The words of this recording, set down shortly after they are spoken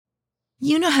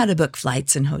You know how to book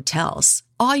flights and hotels.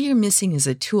 All you're missing is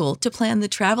a tool to plan the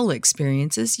travel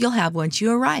experiences you'll have once you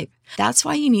arrive. That's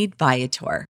why you need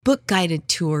Viator. Book guided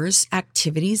tours,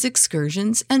 activities,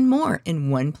 excursions, and more in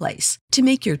one place to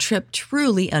make your trip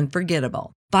truly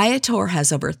unforgettable. Viator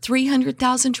has over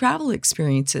 300,000 travel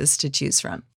experiences to choose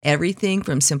from. Everything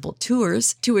from simple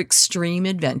tours to extreme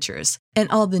adventures and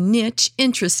all the niche,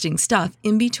 interesting stuff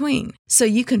in between. So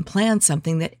you can plan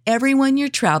something that everyone you're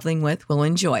traveling with will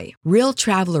enjoy. Real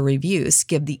traveler reviews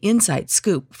give the inside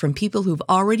scoop from people who've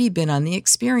already been on the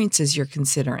experiences you're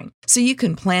considering. So you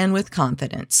can plan with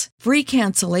confidence. Free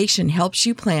cancellation helps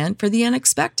you plan for the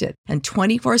unexpected. And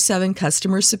 24/7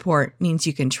 customer support means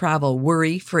you can travel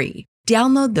worry-free.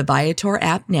 Download the Viator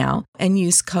app now and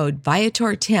use code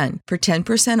Viator10 for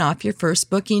 10% off your first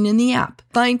booking in the app.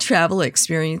 Find travel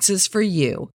experiences for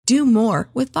you. Do more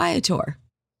with Viator.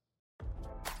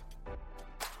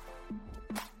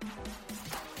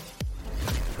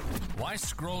 Why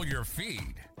scroll your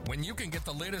feed when you can get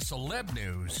the latest celeb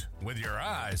news with your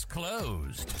eyes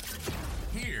closed?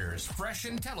 Here's fresh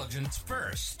intelligence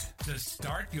first to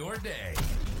start your day.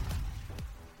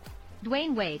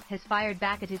 Dwyane Wade has fired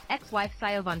back at his ex-wife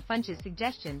Zaya Funch's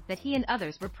suggestion that he and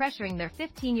others were pressuring their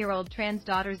 15-year-old trans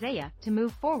daughter Zaya to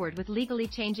move forward with legally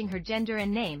changing her gender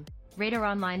and name,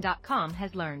 RadarOnline.com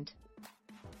has learned.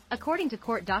 According to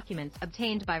court documents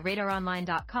obtained by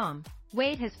RadarOnline.com,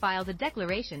 Wade has filed a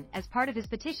declaration as part of his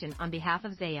petition on behalf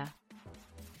of Zaya.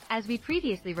 As we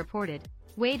previously reported,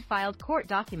 Wade filed court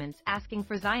documents asking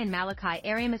for Zion Malachi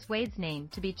Aramis Wade's name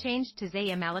to be changed to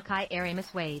Zaya Malachi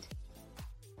Aramis Wade.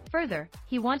 Further,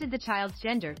 he wanted the child's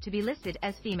gender to be listed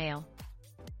as female.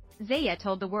 Zaya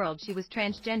told the world she was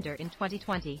transgender in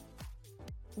 2020.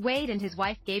 Wade and his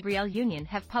wife Gabrielle Union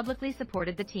have publicly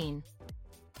supported the teen.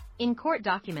 In court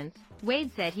documents,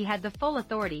 Wade said he had the full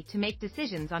authority to make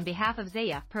decisions on behalf of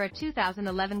Zaya per a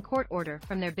 2011 court order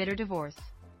from their bitter divorce.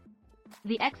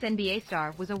 The ex-NBA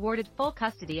star was awarded full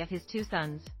custody of his two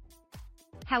sons.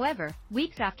 However,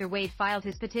 weeks after Wade filed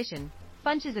his petition,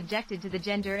 Funches objected to the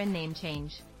gender and name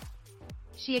change.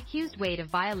 She accused Wade of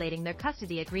violating their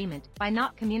custody agreement by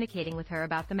not communicating with her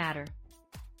about the matter.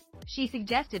 She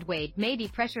suggested Wade may be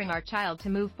pressuring our child to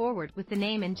move forward with the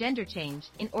name and gender change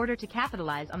in order to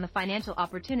capitalize on the financial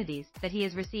opportunities that he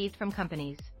has received from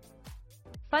companies.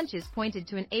 Funches pointed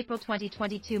to an April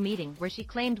 2022 meeting where she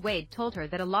claimed Wade told her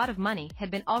that a lot of money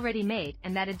had been already made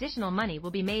and that additional money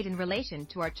will be made in relation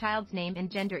to our child's name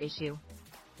and gender issue.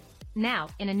 Now,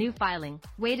 in a new filing,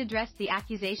 Wade addressed the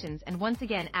accusations and once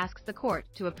again asks the court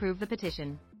to approve the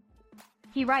petition.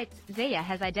 He writes, Zaya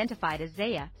has identified as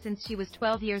Zaya since she was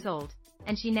 12 years old,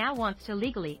 and she now wants to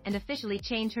legally and officially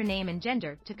change her name and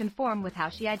gender to conform with how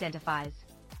she identifies.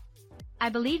 I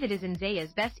believe it is in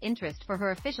Zaya's best interest for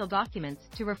her official documents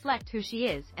to reflect who she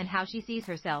is and how she sees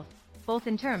herself, both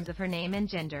in terms of her name and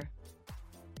gender.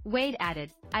 Wade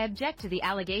added, I object to the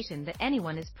allegation that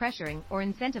anyone is pressuring or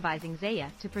incentivizing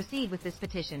Zaya to proceed with this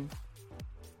petition.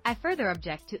 I further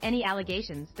object to any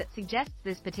allegations that suggests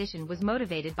this petition was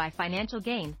motivated by financial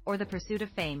gain or the pursuit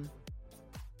of fame.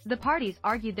 The parties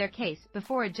argued their case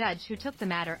before a judge who took the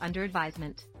matter under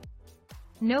advisement.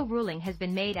 No ruling has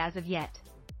been made as of yet.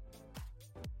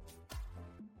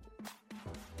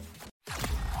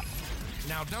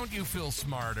 Now don't you feel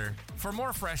smarter? For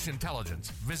more fresh intelligence,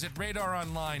 visit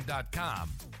RadarOnline.com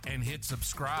and hit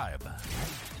subscribe.